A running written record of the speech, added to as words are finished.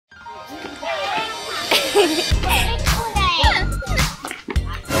Stop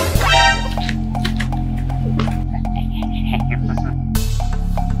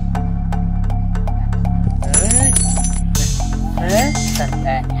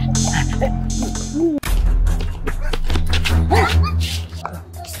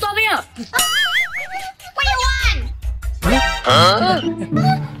here! What do you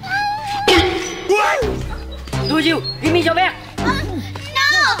want? Do you give me your bag? No,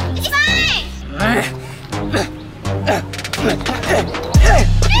 it's fine.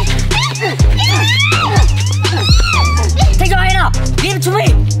 Take your hand out. Give it to me.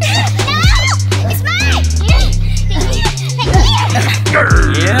 No, it's mine.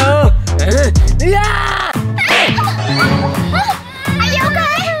 Yeah. Are you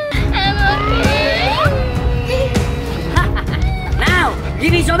okay? I'm okay. Now,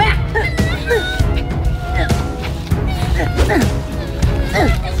 give me your bag.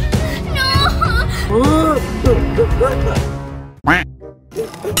 No.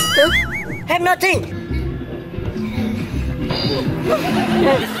 Have nothing.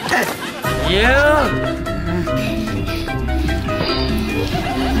 Yeah.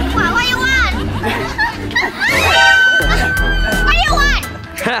 What do you want? What do you want?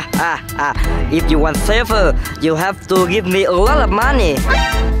 If you want safer, you have to give me a lot of money. Money?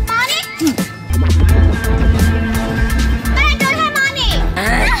 But I don't have money.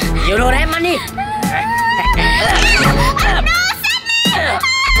 You don't have money. No, save me!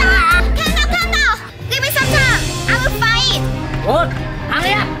 Come now. Give me some time. I will fight it. Good.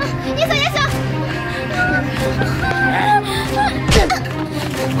 Hurry up. Yes, sir, yes, sir.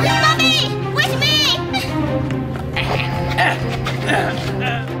 Mommy, with me.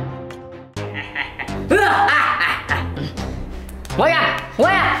 Where?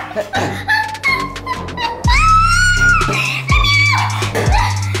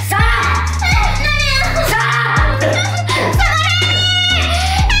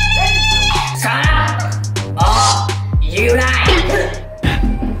 You die!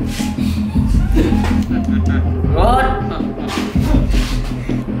 Good.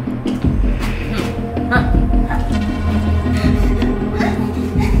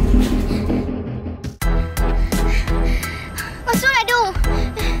 What should I do?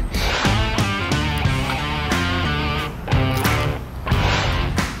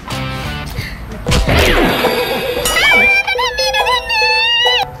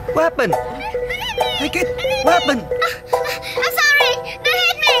 What happened? Hey kid, what happened? I'm sorry. Don't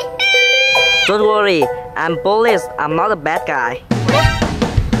hit me. Don't worry, I'm police. I'm not a bad guy.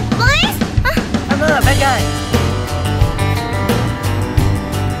 Police? I'm not a bad guy.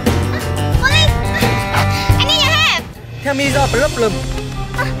 Police? I need your help. Tell me the problem.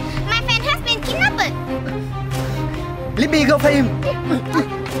 My friend has been kidnapped. Let me go for him.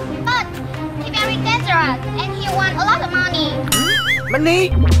 But he's very dangerous and he wants a lot of money.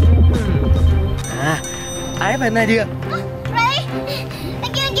 Money? I have an idea. Ready?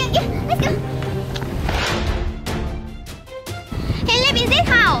 Thank you. Let's go. He lives in this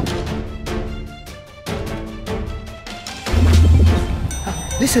house.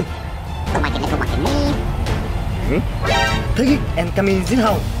 Listen. Take it and come in this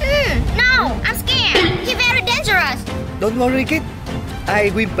house. No, I'm scared. He's very dangerous. Don't worry, kid. I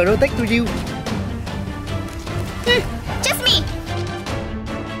will protect you. Just me.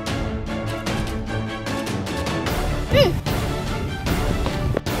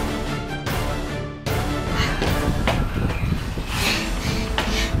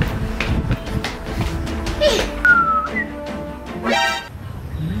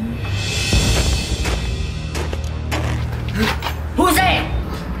 Who's there?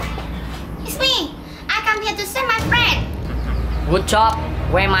 It's me. I come here to save my friend. Good job.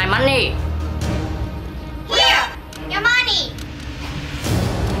 Where my money? Here, your money.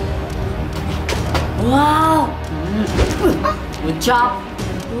 Wow. Good job.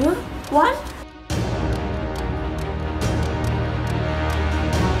 What?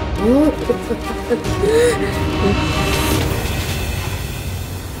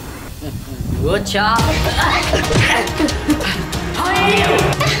 Good job. How are you?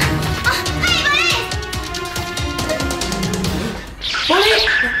 Hey, police! Police!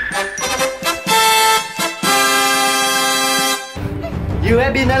 You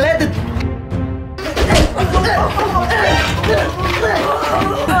have been arrested.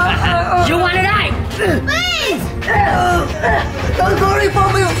 You wanna die? Police! Don't worry for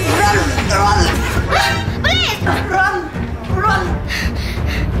me. Run! Police! Run!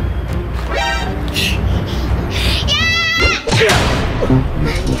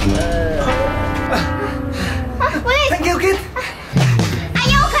 Police! Thank you, kid. Are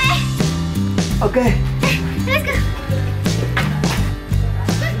you okay? Okay.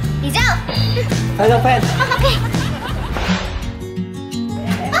 Rizal. Hello, friend. Okay.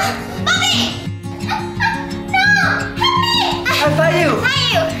 Bobby! No! Help me! I'll find you.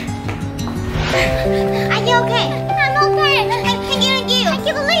 Are you okay? I'm okay. Thank you. Thank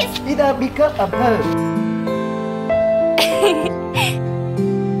you, police. It's because of her.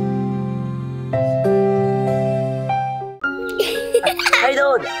 Hey,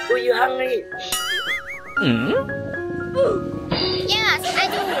 dude. Are you hungry? Yes, I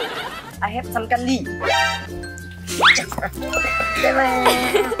do. I have some candy. Here,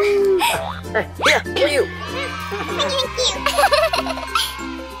 for you. Thank you.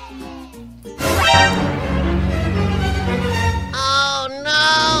 Oh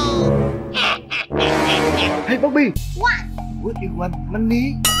no! Hey Bobby, What? what you want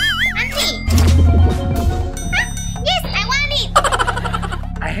money? Money? Yes, I want it.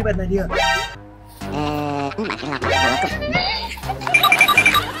 I have an idea. To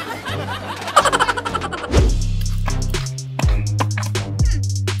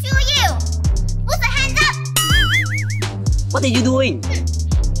you. Put the hands up. What are you doing?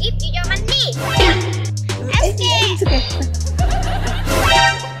 If you your money. Okay.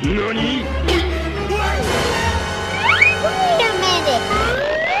 Nani? Wait a minute.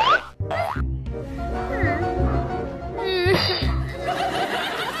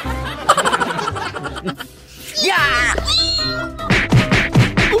 Yeah!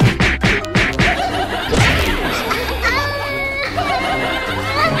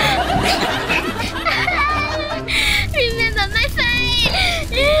 Remember my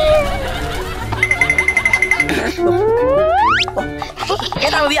face.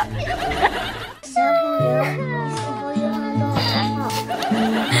 Get out of here!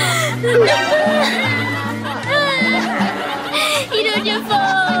 It was your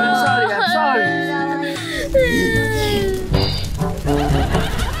fault. I'm sorry.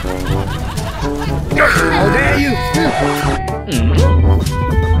 How dare you?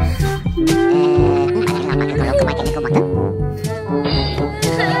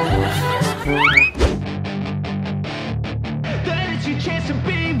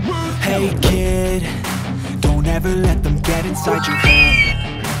 Hey kid, don't ever let them get inside your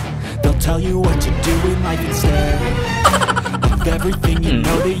head. They'll tell you what to do in life instead of everything you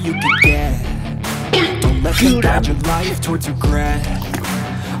know that you could get. Don't let them guide your life towards regret.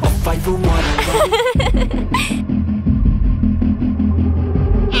 I'll fight for what I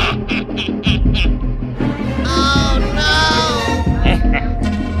love.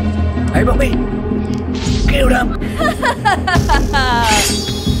 Hey Bobby, kill them.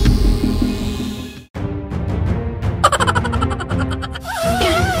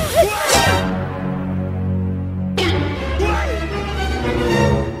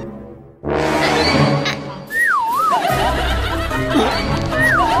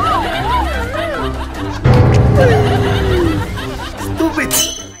 Stupid.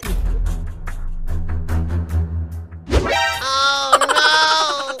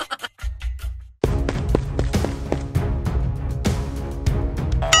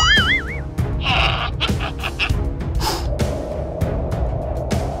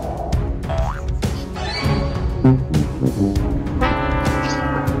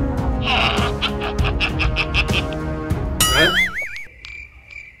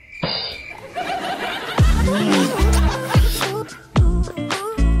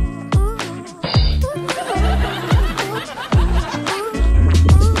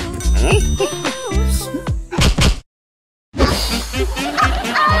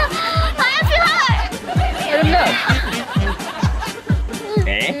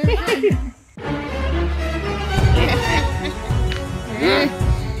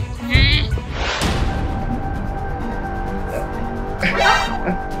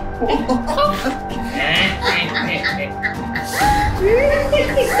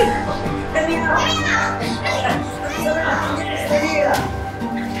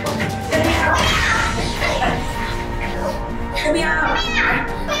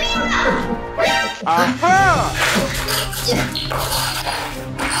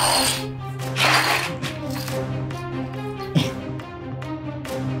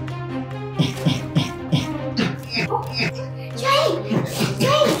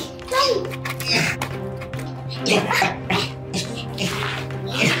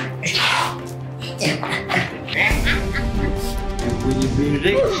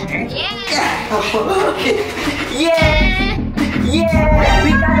 Yeah! Yeah!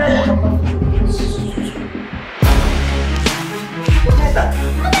 We got it!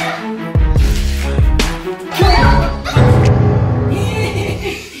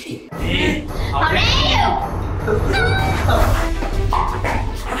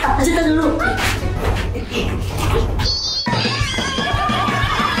 How dare you?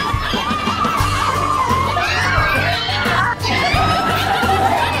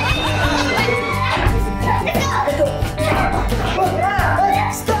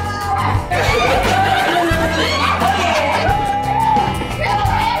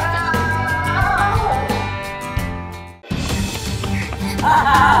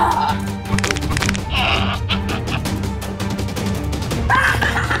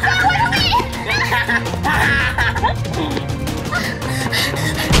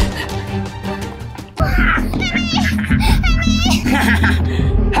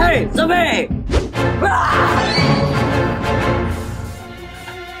 Hey, zombie!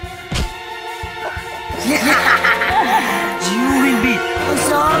 You will be a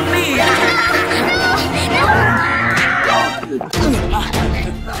zombie!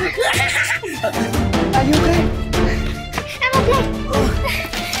 Are you okay? I'm okay.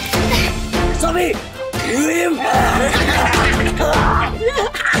 Zombie! Leave!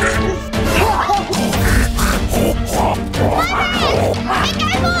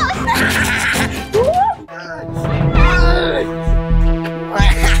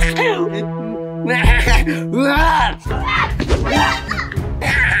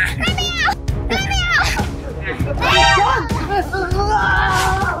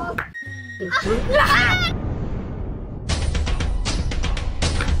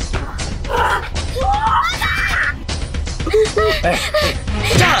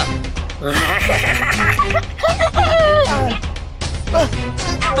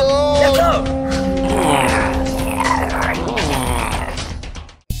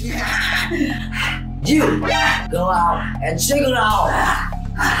 You go out and check it out.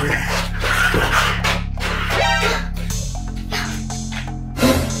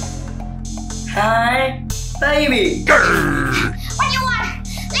 Hi, baby. What do you want?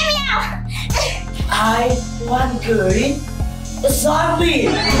 Let me out! I want curry. The zombie.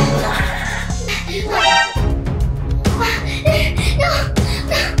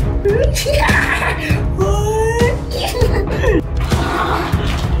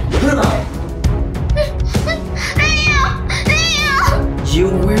 You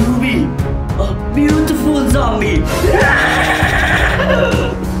will be a beautiful zombie.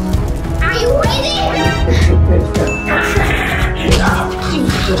 Are you ready?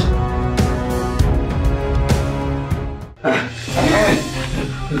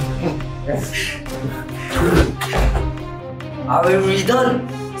 I will return.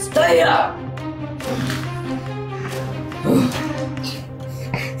 Stay here.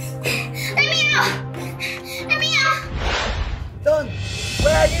 Let me out! Let me out! Don,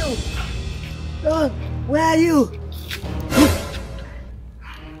 where are you? Don, where are you?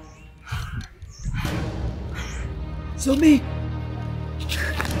 Zombie!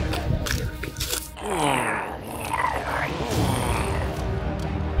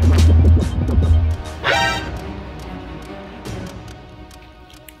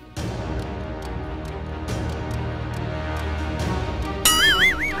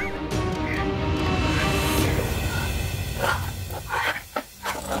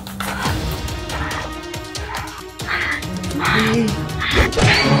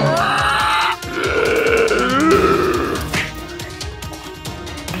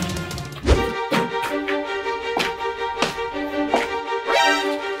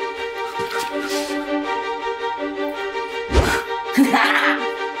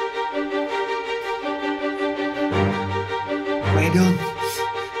 Wait, Don.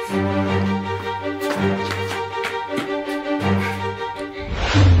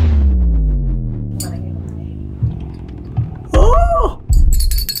 Oh,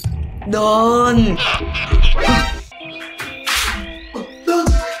 Don.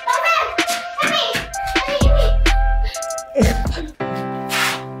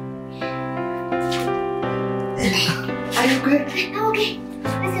 Are you okay? I'm okay.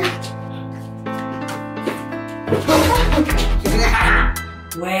 Let's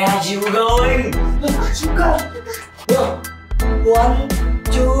Where are you going? You go. 1,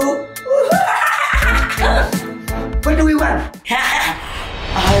 2. What do we want?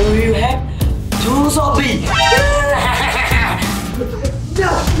 I will have 2 zombies. No.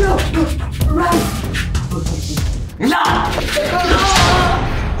 Run. No.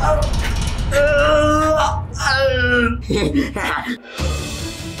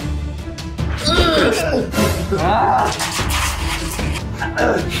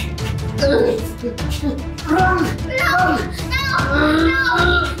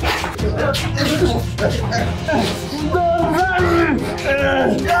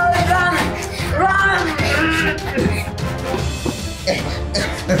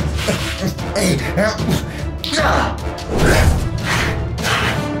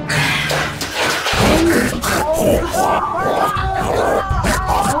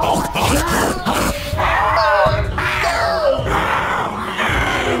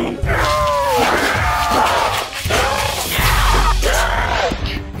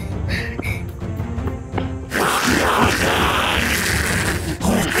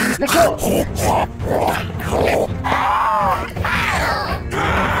 Let's go.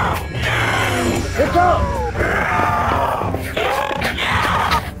 Let's go.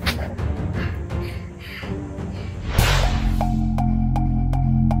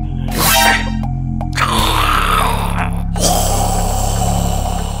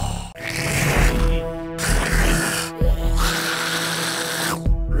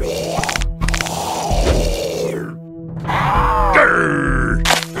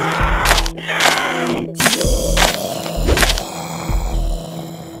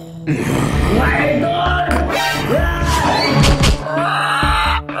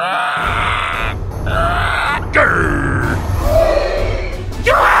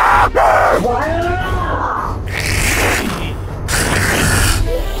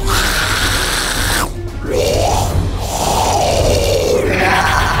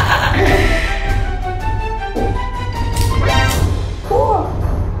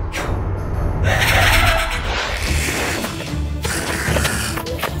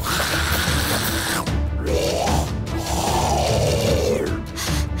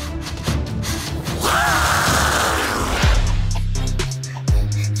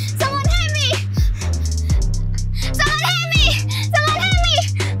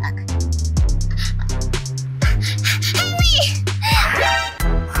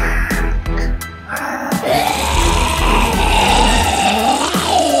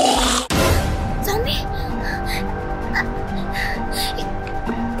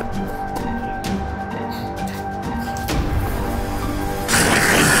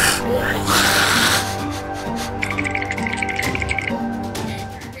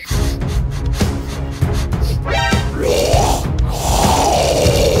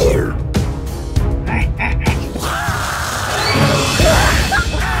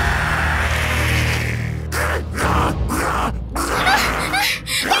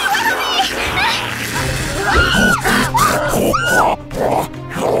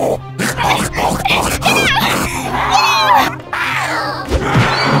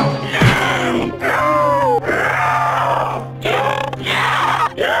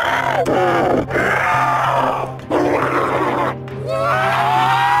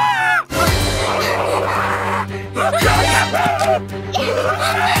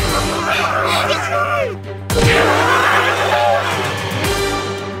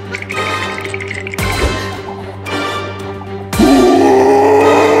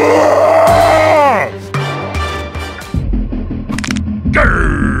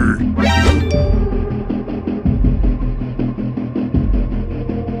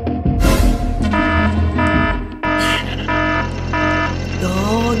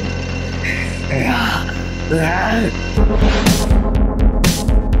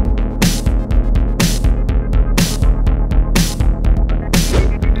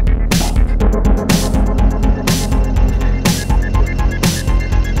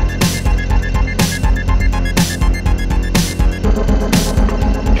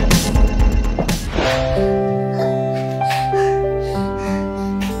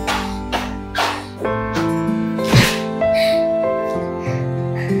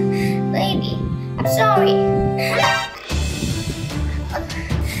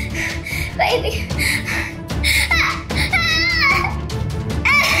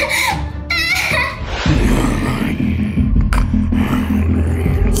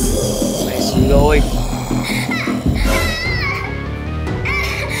 Rồi.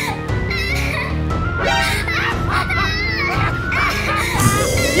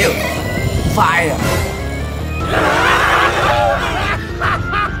 You fire.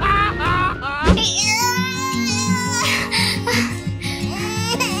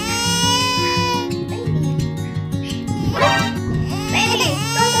 Baby,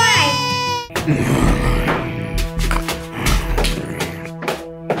 don't cry.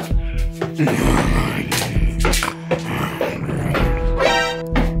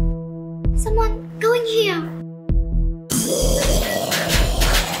 Someone going here.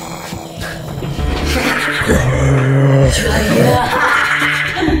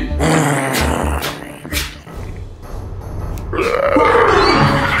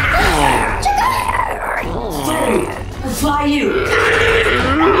 Fly you.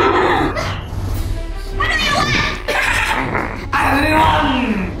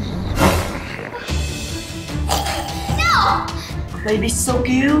 No! Baby, so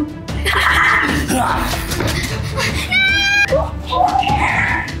cute.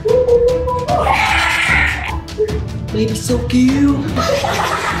 Baby, so cute.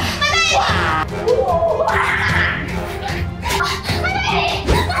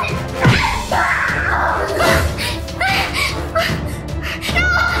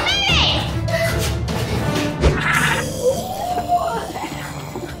 No!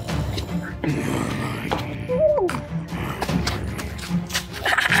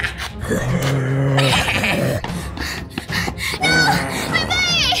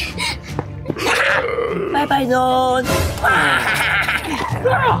 bye, Don.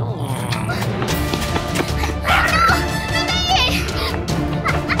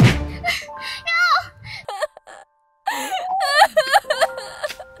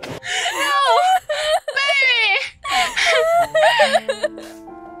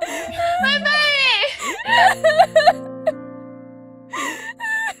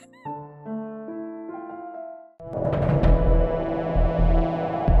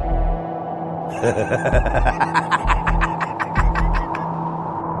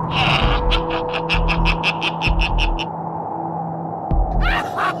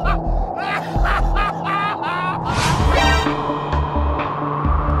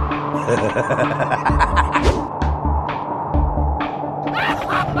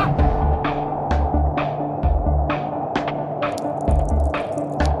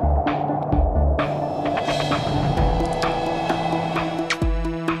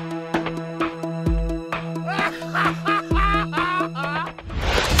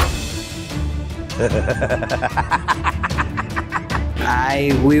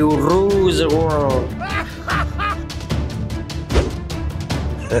 I will rule the world.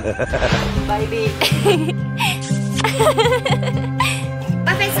 Baby.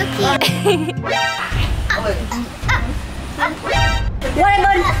 Ba phải so cute. What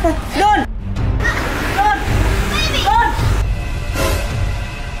happened? Don! Don! Don!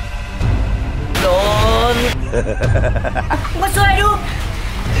 Don! What should I do?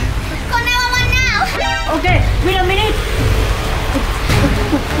 Call 911 now. Okay, wait a minute.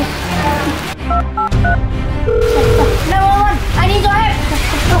 911, I need your help.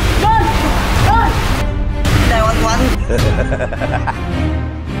 Don! Don! 911.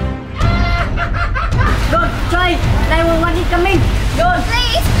 Don, try. 911 is coming. Don!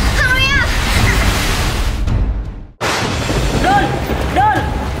 Please, hurry up. Don! Don!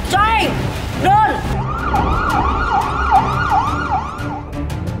 Try! Don!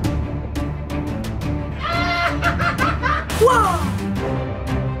 Wow!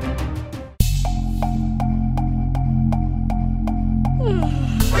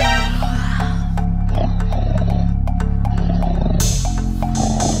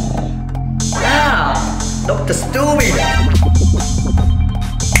 Dr. Stupid!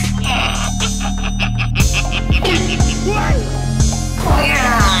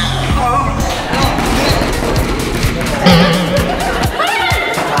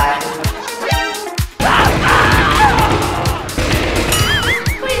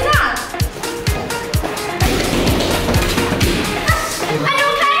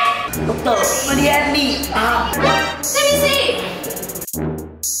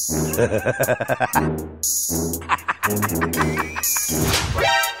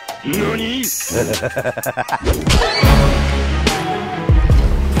 NANI?!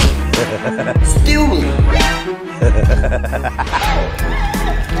 Stupid!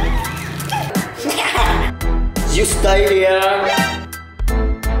 You stay here!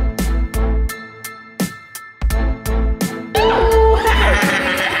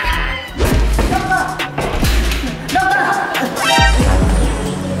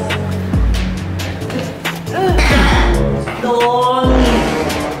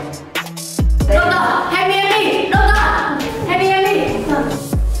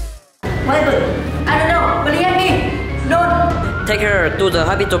 Take her to the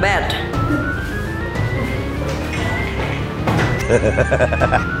hospital bed.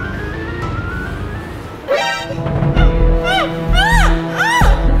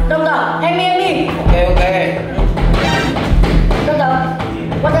 Doctor, help me. Okay. Doctor,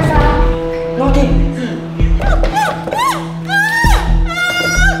 what is that? Nothing.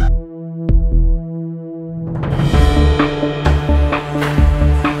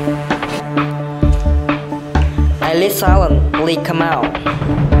 Eyelid silent, please come out.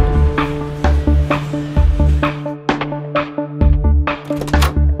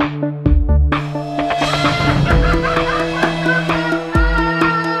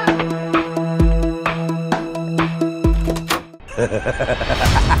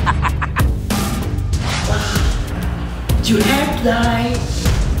 You have died.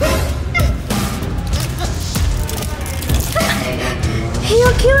 Hey,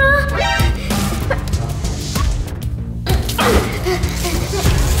 Akira.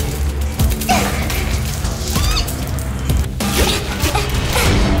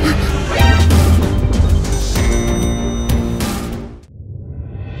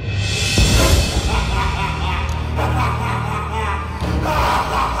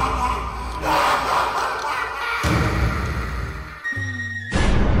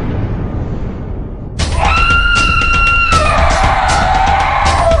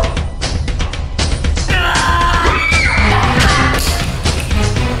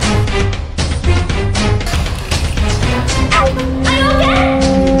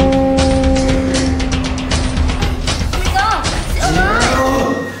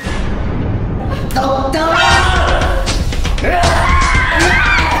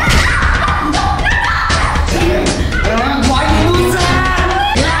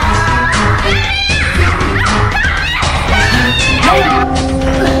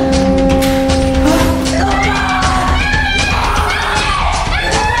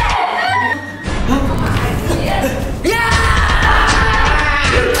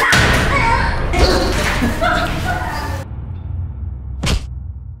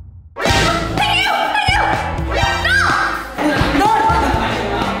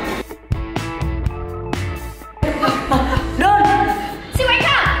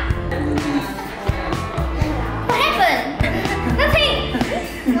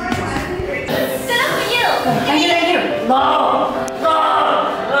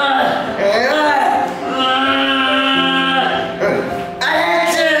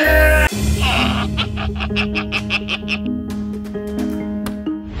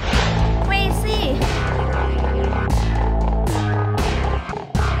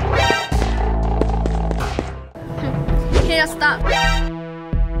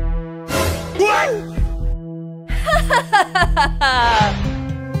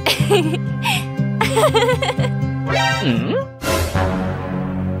 I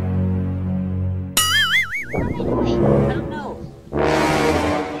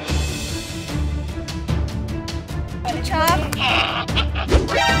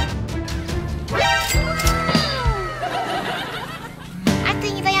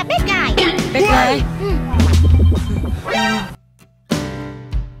think they are bad guy. Bad guy.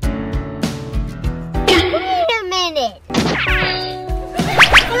 Wait a minute.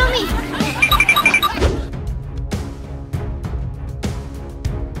 Follow me.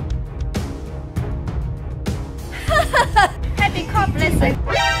 Happy car blessing.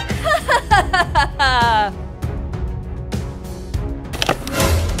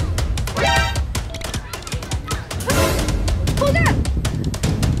 Hold up.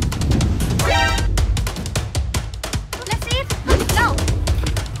 Let's see it. Go.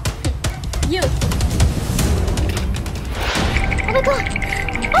 You. Oh my god.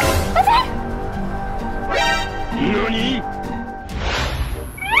 Oh, what's that?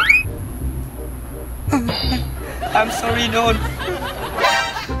 I'm sorry, Don.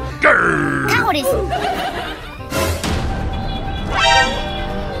 Cowardice.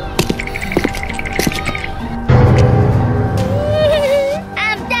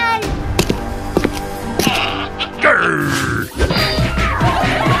 I'm done.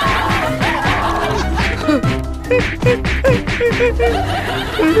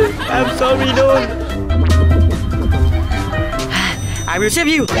 I'm sorry, Don. I will save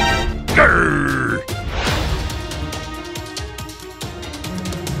you.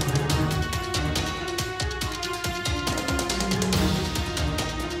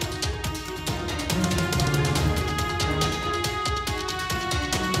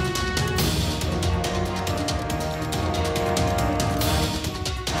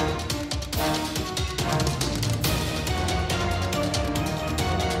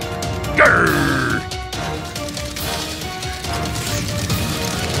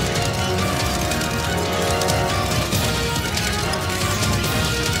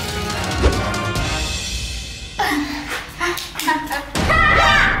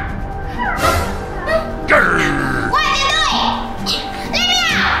 What are you doing? Let me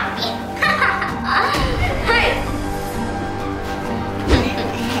out! Hey!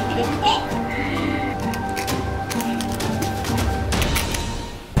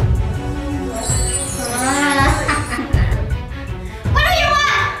 What do you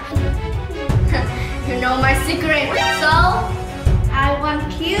want? You know my secret, so I want to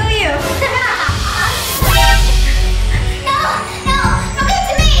kill you. No! No! Don't get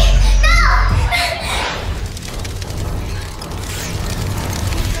to me! No!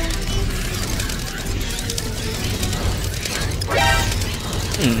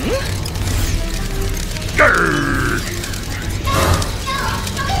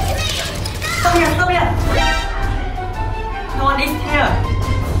 Stop here, stop here. No one is here.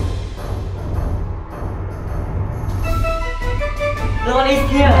 No one is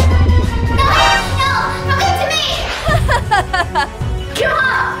here. No! Don't get to me! Kill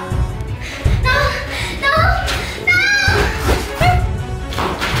her! No! No! No!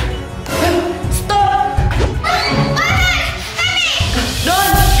 Stop.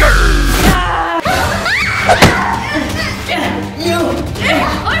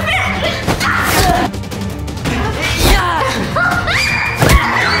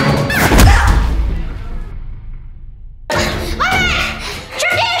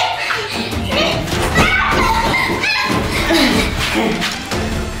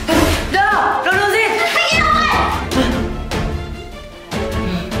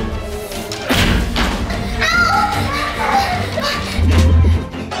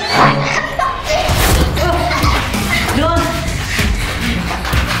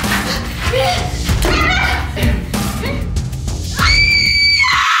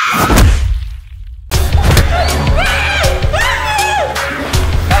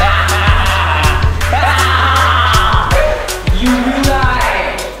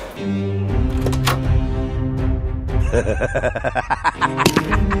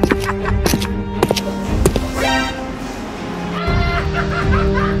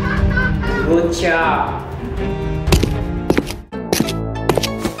 Good job.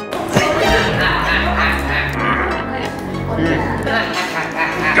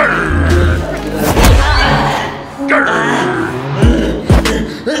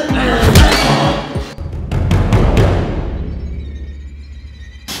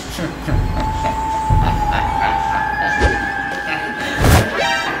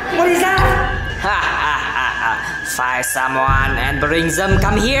 What is that? Find someone and bring them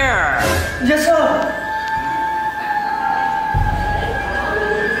come here. Yes, sir.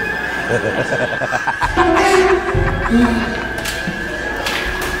 I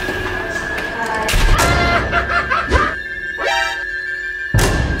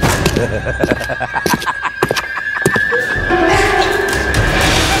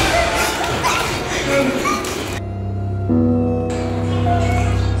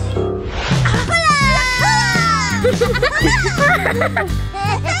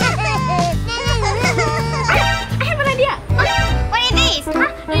have an idea. What is this? Huh?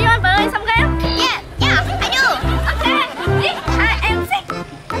 Do you want to play some game? Yeah, I do. Okay, this hide and seek.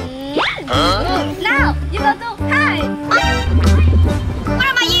 Now you go to hide. What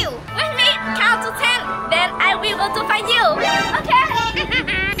about you? With me, count to 10. Then I will go to find you. Okay?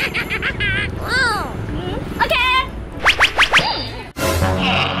 Okay.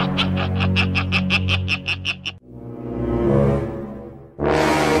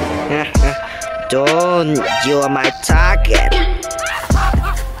 Don't, you are my target.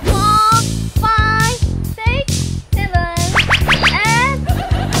 4, 5, 6, 7, 8,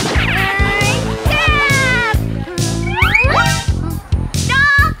 9, 10. No,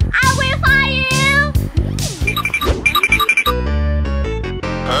 I will find you.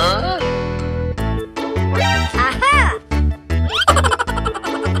 Aha!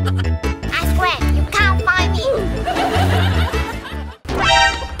 I swear you can't find me.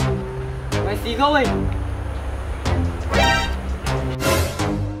 Where's he going?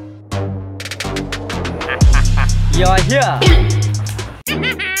 You're here.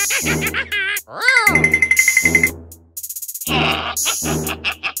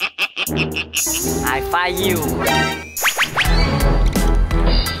 I find you.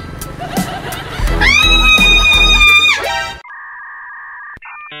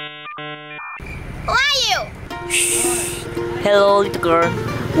 Who are you? Hello, little girl.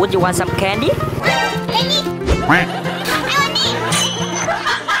 Would you want some candy? Candy? I want it. Thank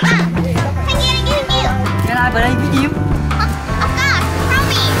you. Can I play with you? Of course,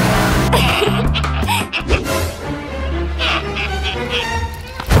 promise.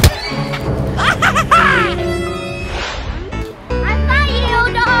 I find you,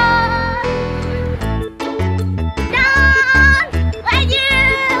 Don. Don, where you?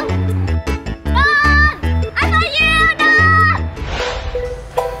 Don, I find you, Don.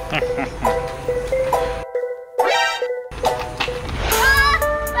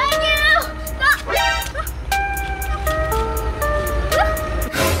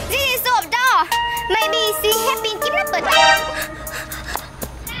 This is so door. Maybe she has been kidnapped.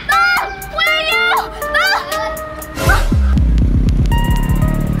 No! Where are you? No!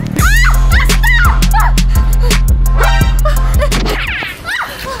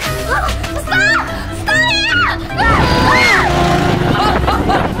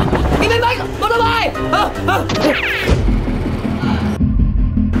 Đi bên bánh, một đôi bài.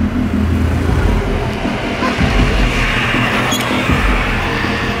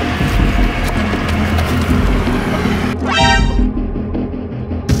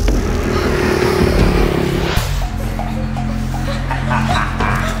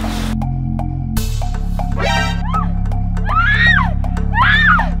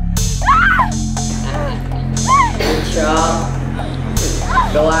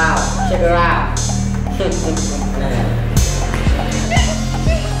 Go out, check her out.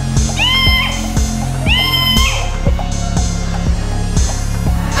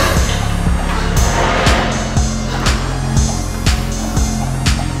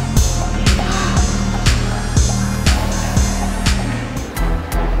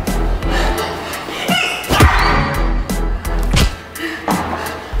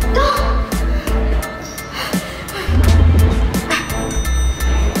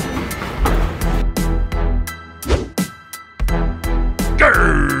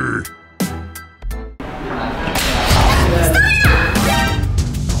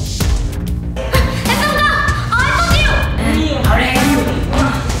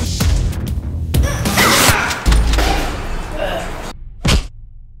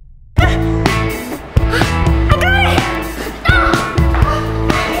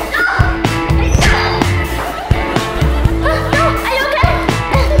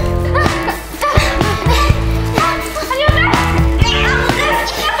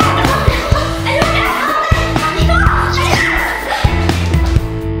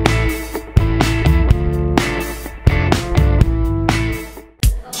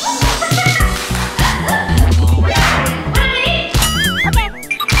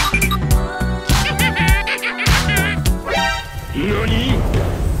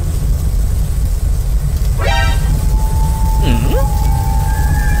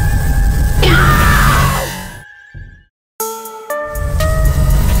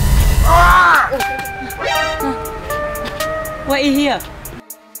 Why is here?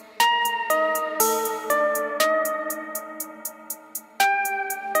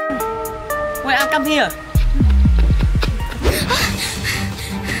 Why I come here?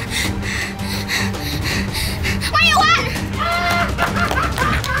 What do you want?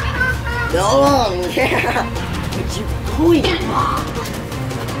 Don't. Chịu thôi.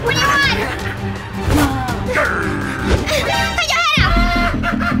 What do you want? Take your head out.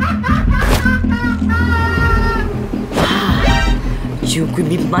 You will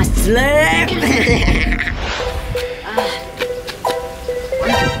be my slave.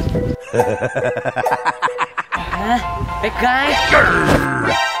 Bad guy.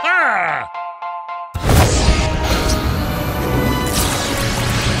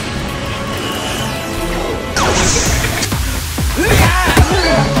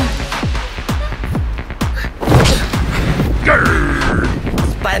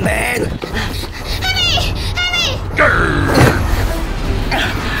 Spider-Man. Heavy! Heavy!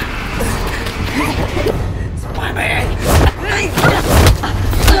 Spider-Man.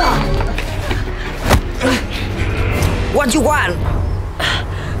 What you want?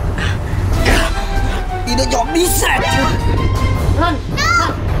 Đi đến chỗ đi sạch. Run!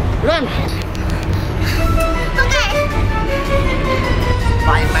 Run! Okay.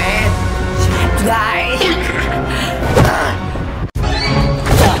 Spider-Man. Die.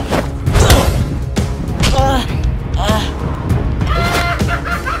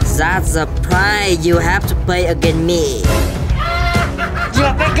 That's the price you have to pay against me.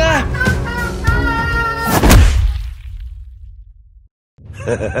 Yeah, Becca.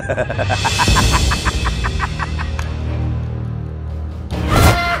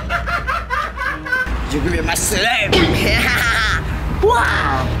 You will be my slave.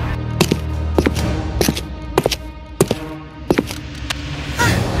 Wow.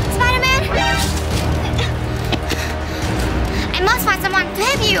 Spider-Man! I must find someone to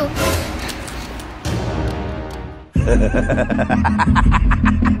help you.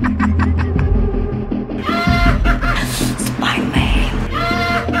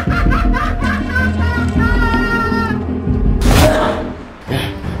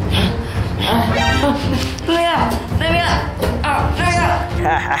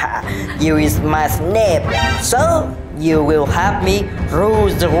 You is my slave, so you will help me rule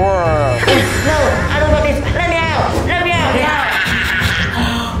the world. No, I don't want this. Let me out. Let me out.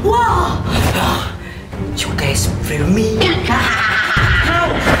 Wow. You guys feel me?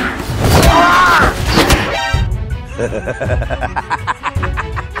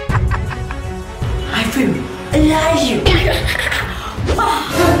 I feel alive.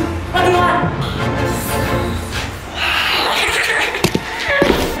 What do you want?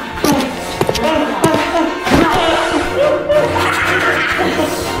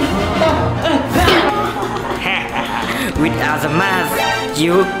 Without the mask,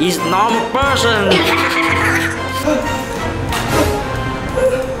 you is normal person.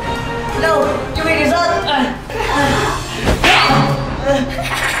 No, you make it up.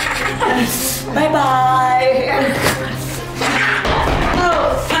 Bye bye.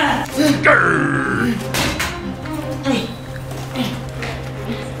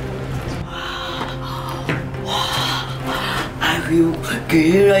 I will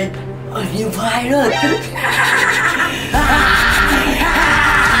get a new virus.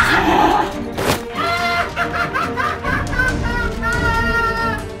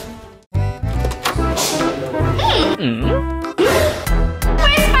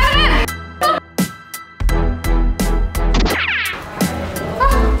 Where's Spider-Man?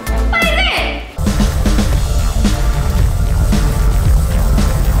 What is it?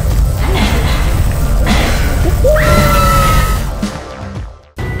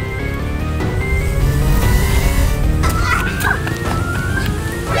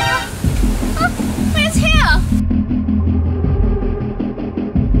 Where's here?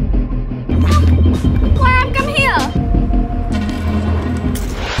 Why I'm come here?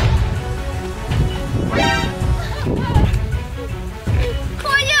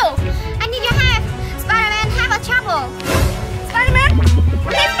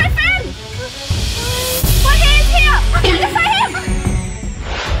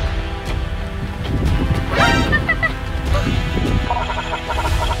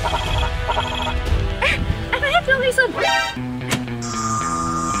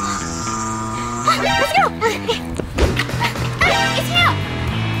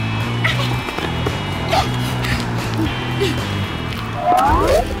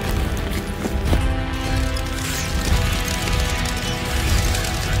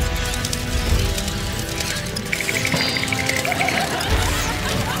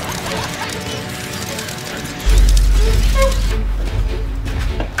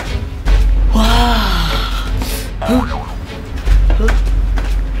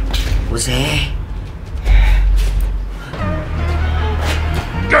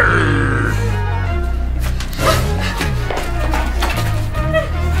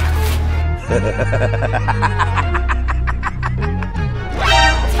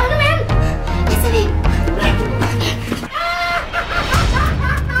 Spider-Man! Listen in.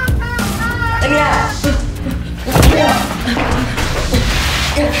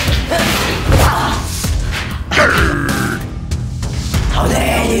 How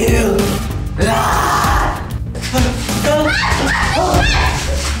dare you!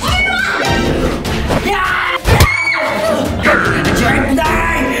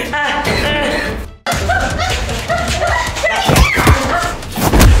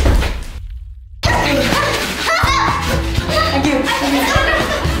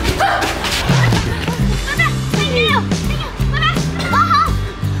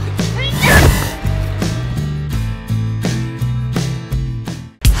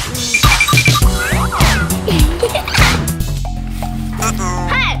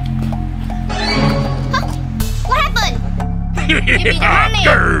 Give me the money!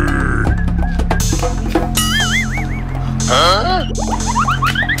 Huh?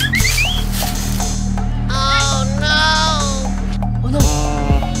 Oh no!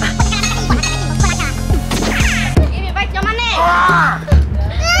 Give me back your money!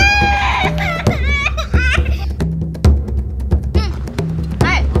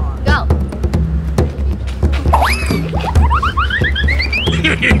 Hey, go!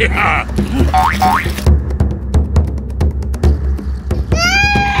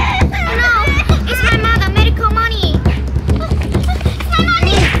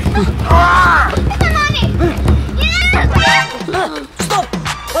 Stop!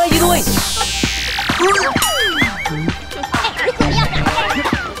 What are you doing?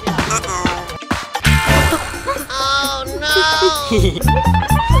 Oh no!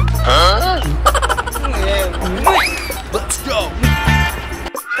 Huh? Let's go!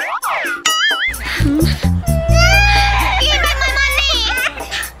 Give me my money!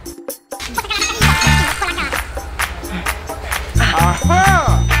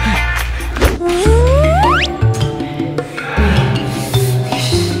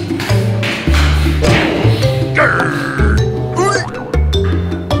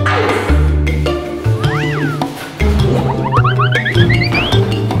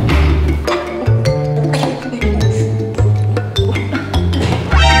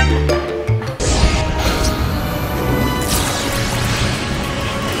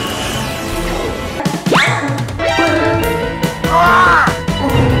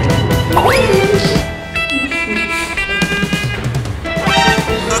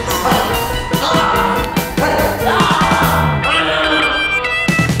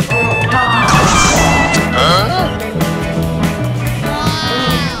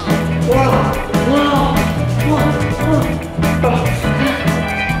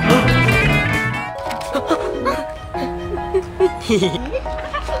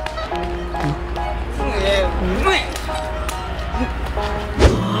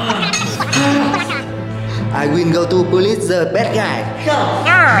 I will go to police the bad guy.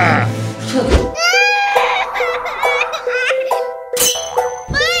 Police!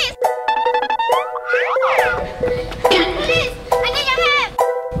 Police! I need your help!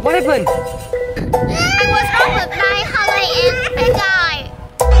 What happened? I was robbed by Harley and bad guy.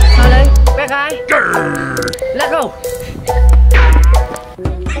 Harley, bad guy. Let's go.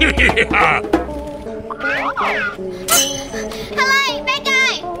 Harley, bad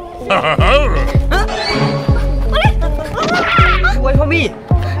guy. Wait for me.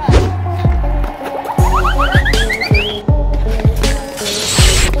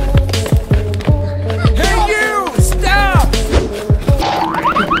 Hey you! Stop!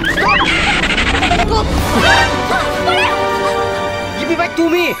 Give me back to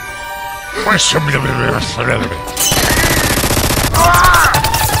me.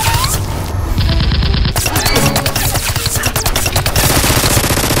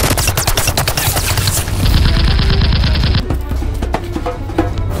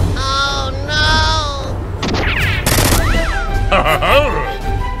 Oh no!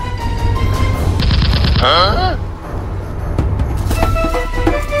 Huh?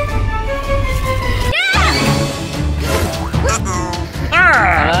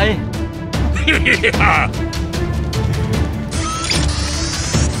 Harley.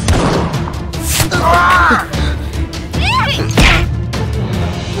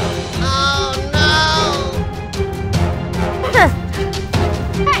 Oh no!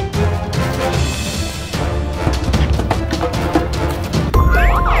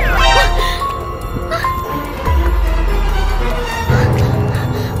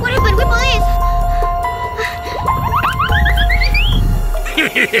 What happened with police?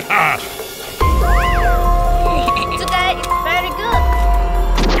 Today is very good.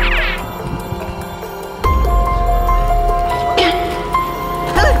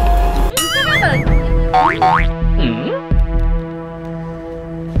 Look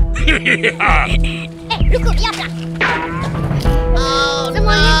up, yeah. Oh,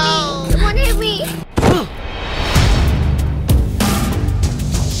 someone hit me. Someone hit me.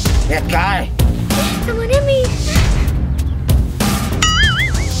 That guy. Someone hit me.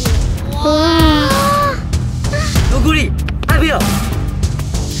 Wow. Skibidi, I'm here.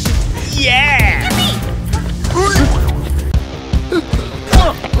 Yeah. Hit me.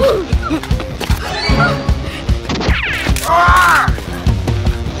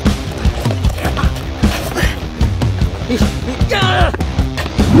 Yeah.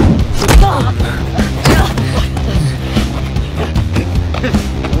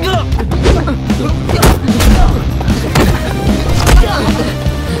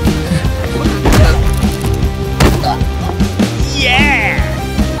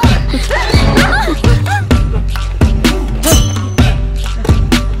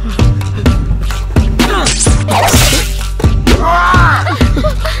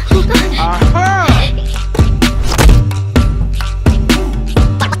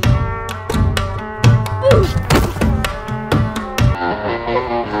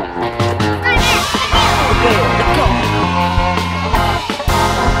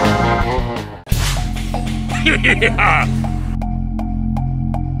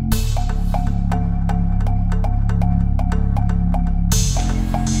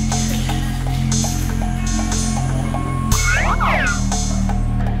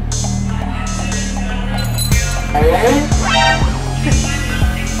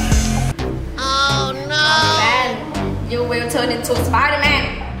 Oh no. Man, you will turn into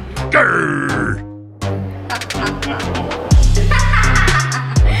Spider-Man. Grr.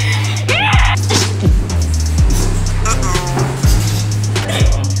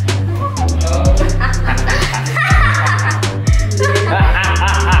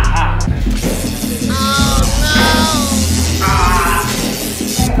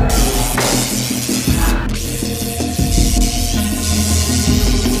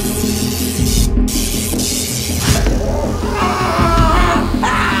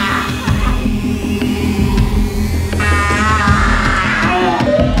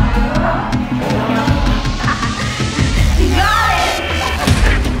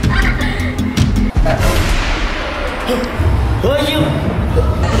 Who are you?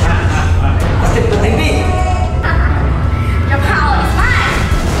 Skibidi. Your power is mine.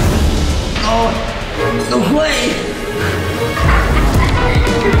 Oh, no way.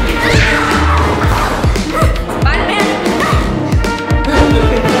 Spider-Man.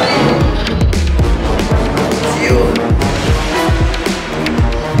 You.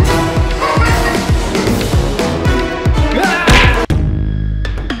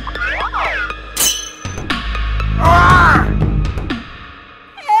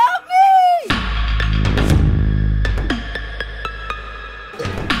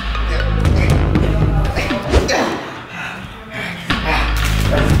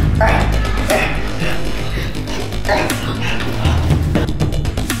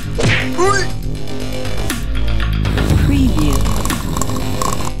 Preview.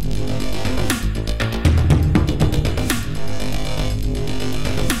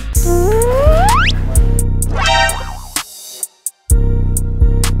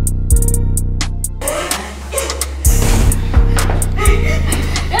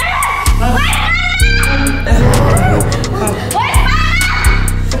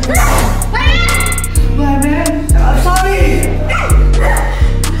 I'm sorry.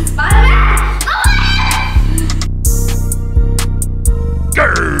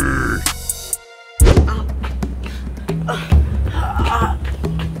 Grr.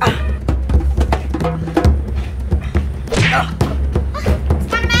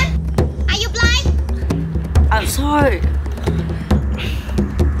 Spider-Man, are you blind? I'm sorry.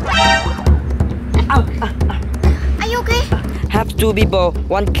 Are you okay? Have two people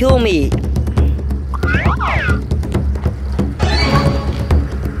want kill me.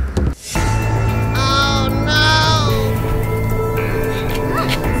 Oh no.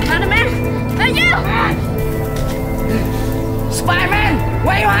 Spider-Man, are you? Spider-Man,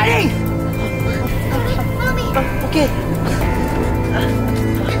 where are you hiding? Follow me. Okay.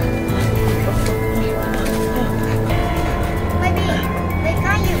 Baby, they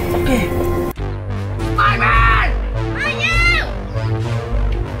got you. Okay. Are you?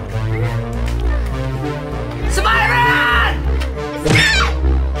 Spider-Man!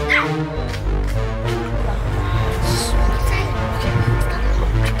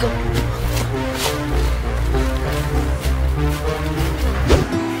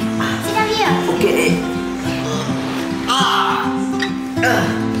 Sit down here. Okay.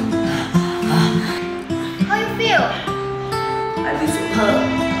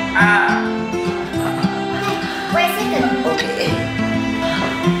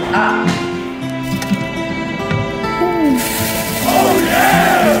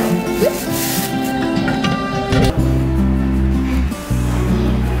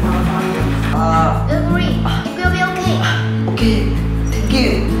 Don't worry, it will be okay. Okay, thank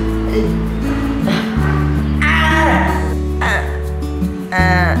you. Okay. Thank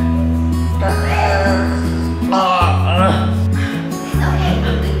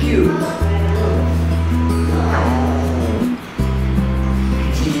you.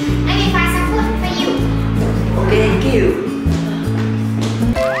 I will find some food for you. Okay, thank you.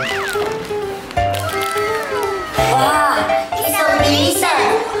 Wow, it's so delicious.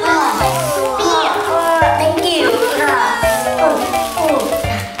 Wow, thank you.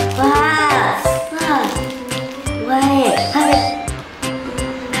 Wow, wait,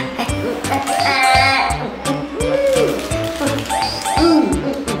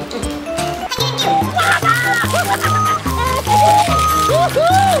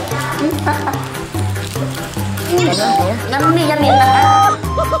 Yummy, yummy.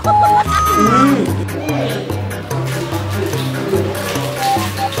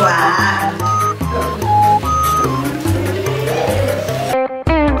 Wow.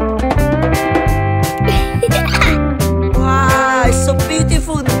 Wow, it's so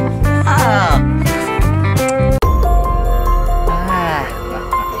beautiful.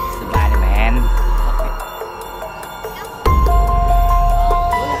 Spider-Man.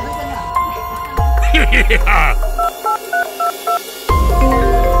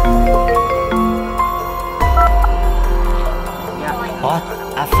 What?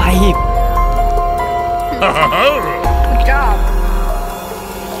 A five. Good job.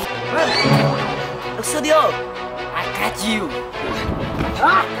 Studio, I got you.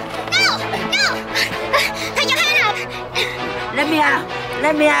 No! Put your hand up! Let me out.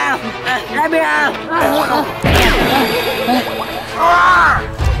 Let me out. Let me out.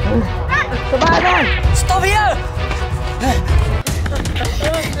 Spider-Man, stop here.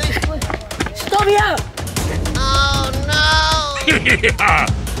 Stop here. Oh no!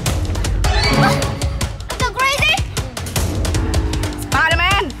 So crazy!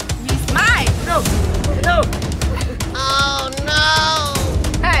 Spider-Man, he's mine! No, no. Oh no!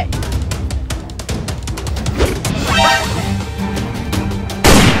 Hey!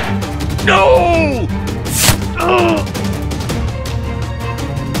 No!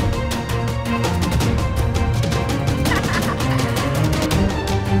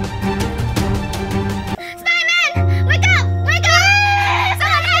 Spider-Man! Wake up! Wake up!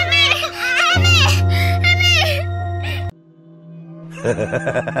 Someone help me! Help me!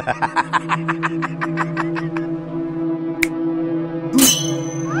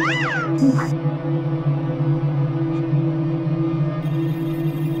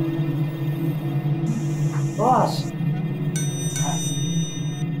 Boss.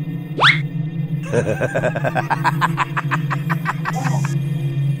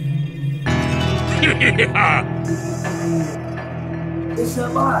 It's a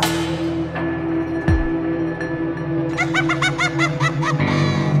boss.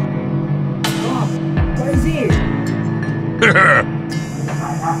 Boss, what is it?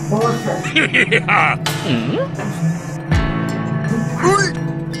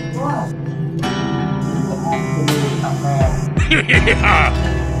 Boss.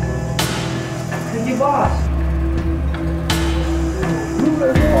 Thank you, boss.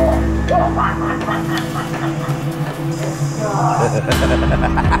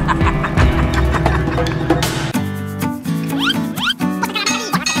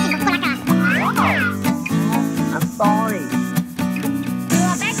 I'm sorry. You're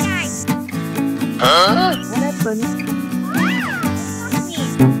a bad guy.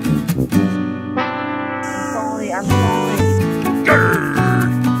 What happened?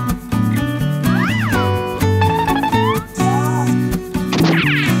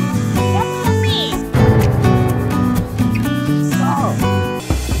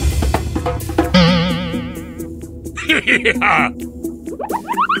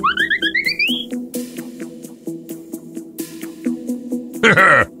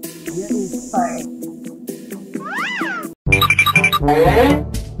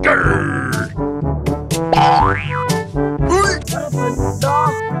 I'm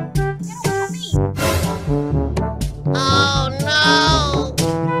sorry. Oh no!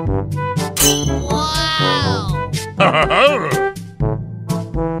 Wow!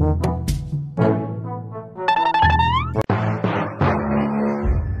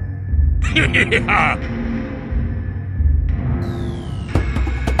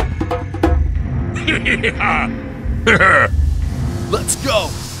 Let's go!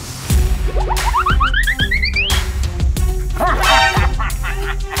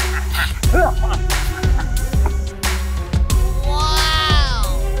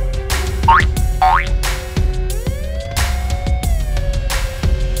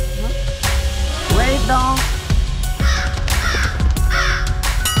 Wait dong.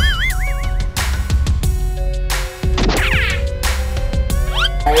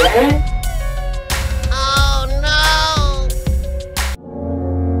 Oh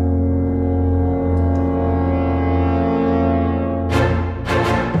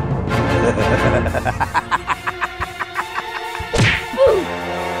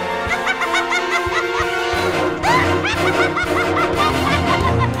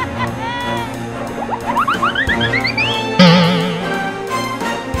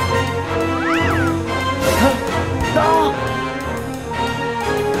no!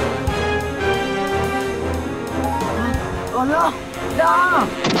 Oh no! No!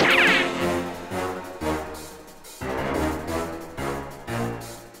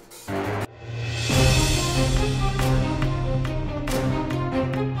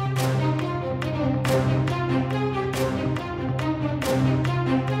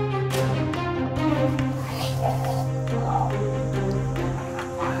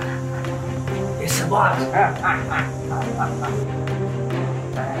 It's a boss.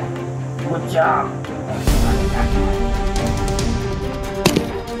 Good job.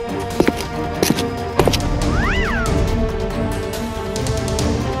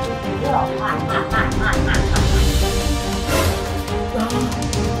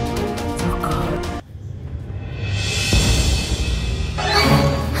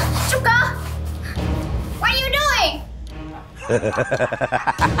 Chuka! What are you doing?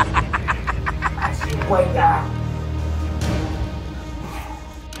 Wake up!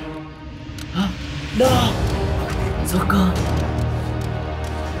 No! Zuko!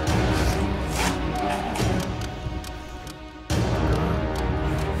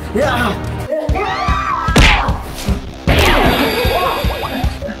 Yeah!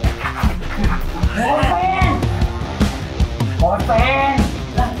 Perfect!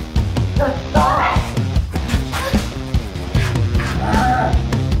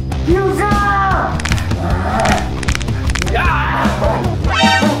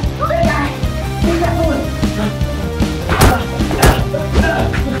 Be careful!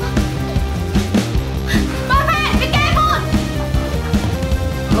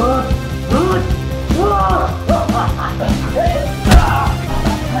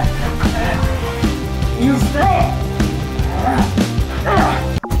 You stay!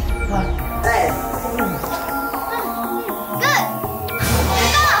 Good!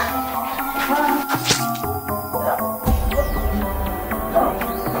 Chuka!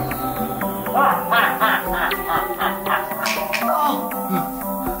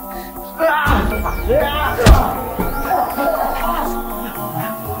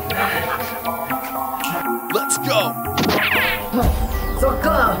 Let's go!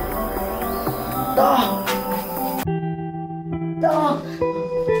 Zuko! No! No!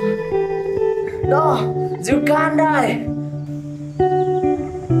 No! Zukandai!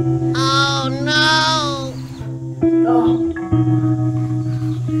 Oh no! No!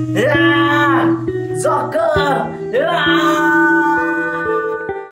 Yeah! Zuko! Yeah!